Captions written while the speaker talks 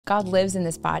God lives in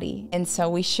this body. And so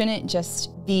we shouldn't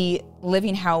just be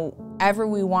living however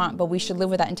we want, but we should live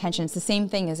with that intention. It's the same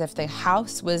thing as if the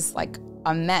house was like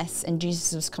a mess and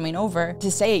Jesus was coming over to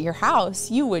stay at your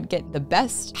house, you would get the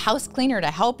best house cleaner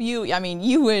to help you. I mean,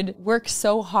 you would work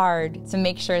so hard to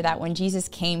make sure that when Jesus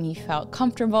came, he felt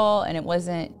comfortable and it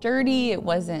wasn't dirty, it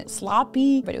wasn't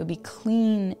sloppy, but it would be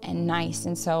clean and nice.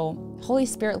 And so Holy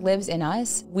Spirit lives in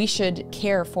us. We should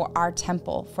care for our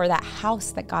temple, for that house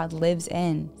that God lives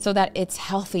in, so that it's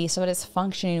healthy, so that it's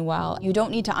functioning well. You don't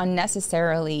need to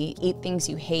unnecessarily eat things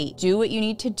you hate. Do what you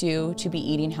need to do to be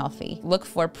eating healthy. Look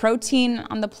for protein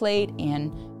on the plate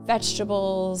and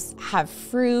vegetables, have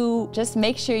fruit. Just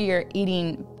make sure you're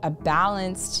eating a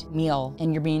balanced meal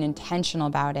and you're being intentional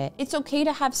about it. It's okay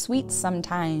to have sweets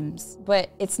sometimes, but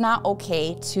it's not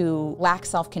okay to lack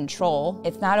self-control.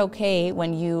 It's not okay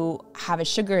when you have a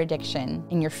sugar addiction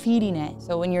and you're feeding it.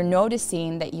 So when you're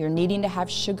noticing that you're needing to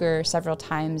have sugar several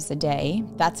times a day,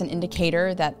 that's an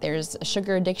indicator that there's a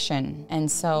sugar addiction.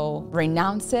 And so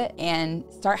renounce it and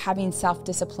start having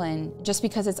self-discipline. Just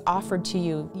because it's offered to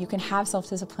you, you can have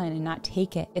self-discipline and not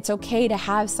take it. It's okay to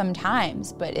have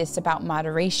sometimes, but it's about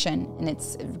moderation. And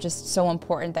it's just so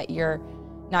important that you're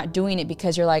not doing it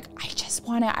because you're like, I just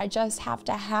want it, I just have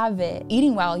to have it.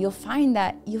 Eating well, you'll find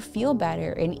that you feel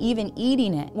better, and even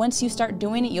eating it. Once you start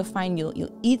doing it, you'll find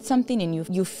you'll eat something and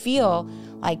you feel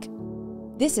like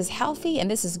this is healthy and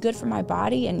this is good for my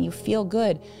body, and you feel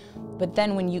good. But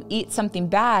then when you eat something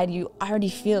bad, you already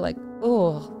feel like,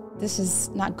 oh, this is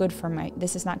not good for me.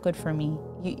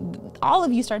 All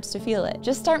of you starts to feel it.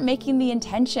 Just start making the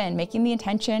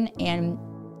intention and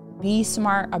be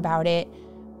smart about it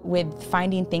with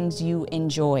finding things you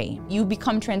enjoy. You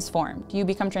become transformed.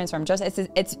 Just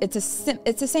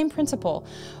it's the same principle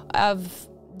of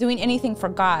doing anything for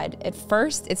God. At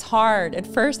first, it's hard. At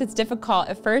first, it's difficult.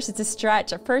 At first, it's a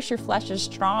stretch. At first, your flesh is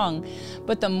strong.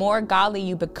 But the more godly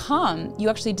you become, you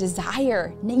naturally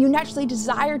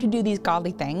desire to do these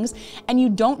godly things, and you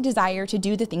don't desire to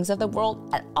do the things of the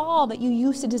world at all that you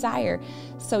used to desire.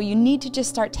 So you need to just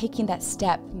start taking that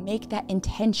step, make that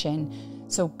intention,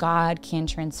 so God can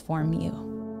transform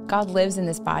you. God lives in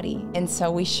this body, and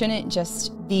so we shouldn't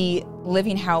just be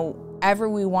living however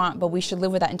we want, but we should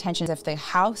live with that intention. If the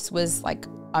house was like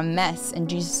a mess and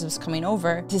Jesus was coming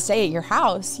over to stay at your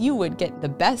house, you would get the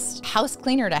best house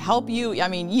cleaner to help you. I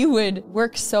mean, you would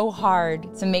work so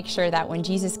hard to make sure that when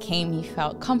Jesus came, he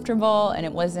felt comfortable and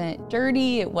it wasn't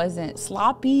dirty, it wasn't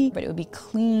sloppy, but it would be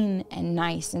clean and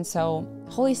nice. And so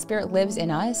Holy Spirit lives in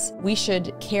us. We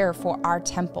should care for our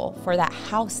temple, for that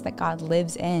house that God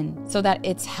lives in, so that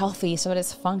it's healthy, so that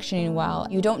it's functioning well.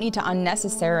 You don't need to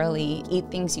unnecessarily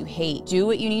eat things you hate. Do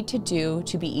what you need to do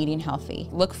to be eating healthy.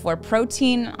 Look for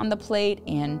protein on the plate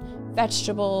and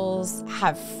vegetables,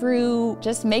 have fruit.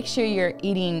 Just make sure you're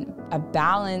eating a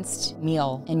balanced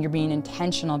meal and you're being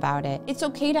intentional about it. It's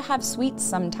okay to have sweets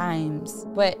sometimes,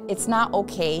 but it's not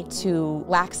okay to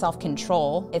lack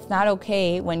self-control. It's not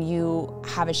okay when you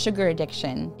have a sugar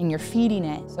addiction and you're feeding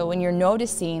it. So when you're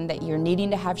noticing that you're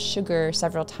needing to have sugar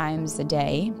several times a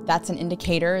day, that's an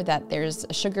indicator that there's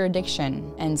a sugar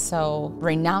addiction. And so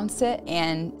renounce it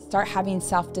and start having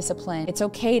self-discipline. It's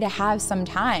okay to have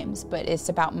sometimes, but it's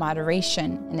about moderation.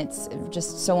 And it's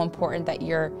just so important that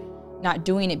you're not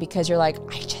doing it because you're like,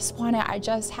 I just want it, I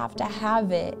just have to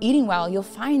have it. Eating well, you'll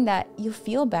find that you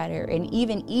feel better, and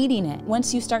even eating it.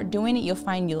 Once you start doing it, you'll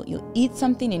find you'll eat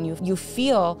something and you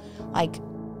feel like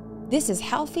this is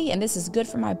healthy and this is good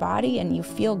for my body, and you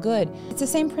feel good. It's the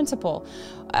same principle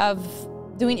of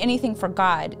doing anything for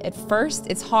God. At first,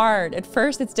 it's hard. At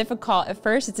first, it's difficult. At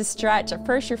first, it's a stretch. At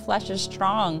first, your flesh is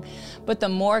strong. But the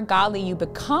more godly you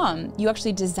become, you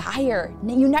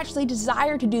naturally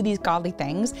desire to do these godly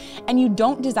things, and you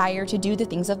don't desire to do the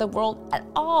things of the world at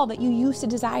all that you used to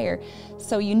desire.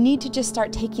 So you need to just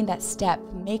start taking that step,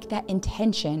 make that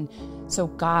intention, so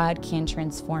God can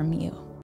transform you.